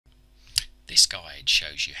This guide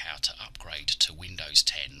shows you how to upgrade to Windows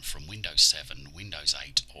 10 from Windows 7, Windows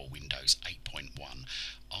 8 or Windows 8.1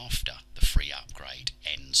 after the free upgrade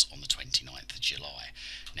ends on the 29th of July.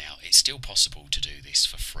 Now, it's still possible to do this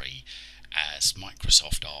for free, as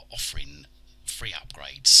Microsoft are offering free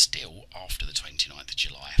upgrades still after the 29th of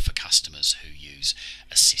July for customers who use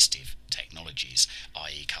Assistive Technologies,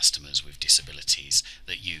 i.e. customers with disabilities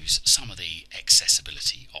that use some of the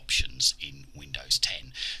accessibility options in Windows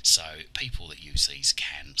 10. So people that use these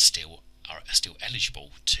are still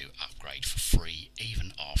eligible to upgrade for free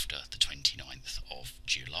even after the 29th of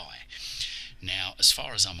July. Now, as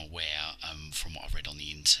far as I'm aware, from what I've read on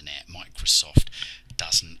the internet, Microsoft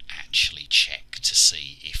doesn't actually check to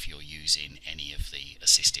see if you're using any of the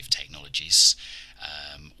assistive technologies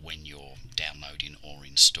when you're downloading or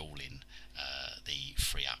installing the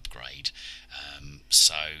free upgrade.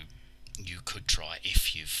 So you could try,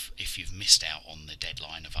 if you've missed out on the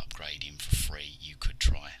deadline of upgrading for free, you could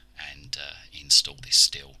try and install this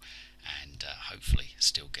still, and hopefully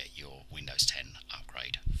still get your Windows 10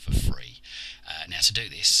 upgrade for free. Now, to do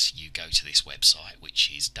this, you go to this website, which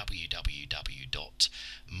is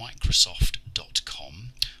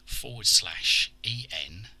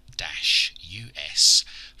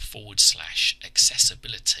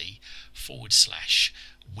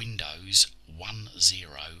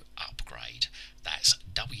 10 upgrade. That's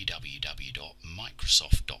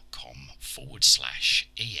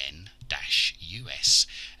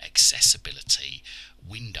www.microsoft.com/en-us/accessibility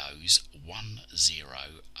Windows 10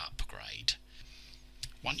 upgrade.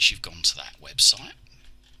 Once you've gone to that website,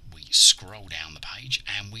 we scroll down the page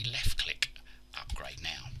and we left click upgrade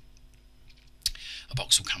now. A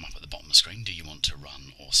box will come up at the bottom of the screen. Do you want to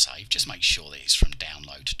run or save? Just make sure that it's from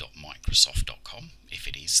download.microsoft.com. If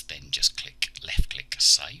it is, then just left click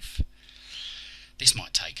save. This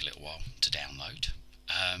might take a little while to download.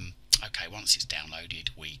 Okay, once it's downloaded,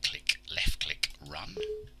 we left click run.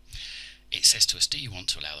 It says to us, do you want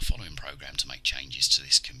to allow the following program to make changes to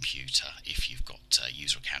this computer? If you've got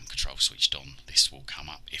user account control switched on, this will come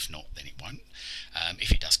up. If not, then it won't.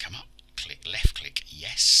 If it does come up, left click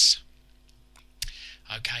yes.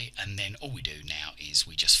 Okay, and then all we do now is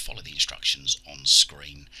we just follow the instructions on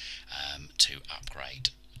screen to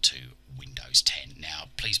upgrade to Windows 10. Now,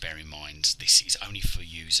 please bear in mind this is only for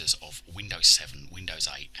users of Windows 7, Windows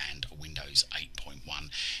 8 and Windows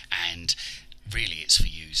 8.1, and really it's for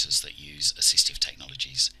users that use Assistive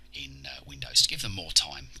Technologies in Windows, to give them more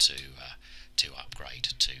time to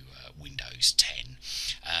upgrade to Windows 10.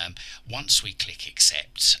 Once we click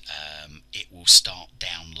accept, it will start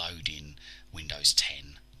downloading Windows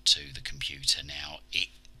 10 to the computer. Now, it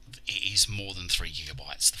is more than 3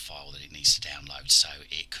 GB the file that it needs to download, so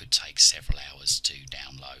it could take several hours to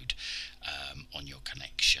download on your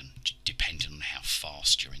connection, depending on how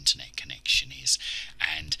fast your internet connection is,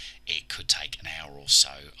 and it could take an hour or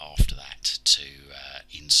so after that to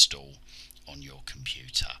install on your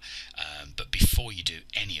computer. But before you do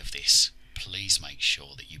any of this, please make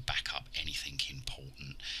sure that you back up anything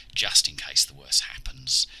important, just in case the worst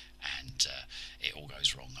happens and it all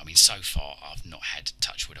goes wrong. I mean, so far I've not had,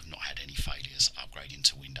 touch wood, I've not had any failures upgrading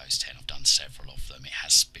to Windows 10. I've done several of them. It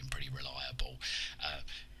has been pretty reliable,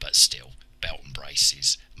 but still, belt and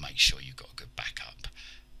braces, make sure you've got a good backup.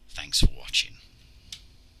 Thanks for watching.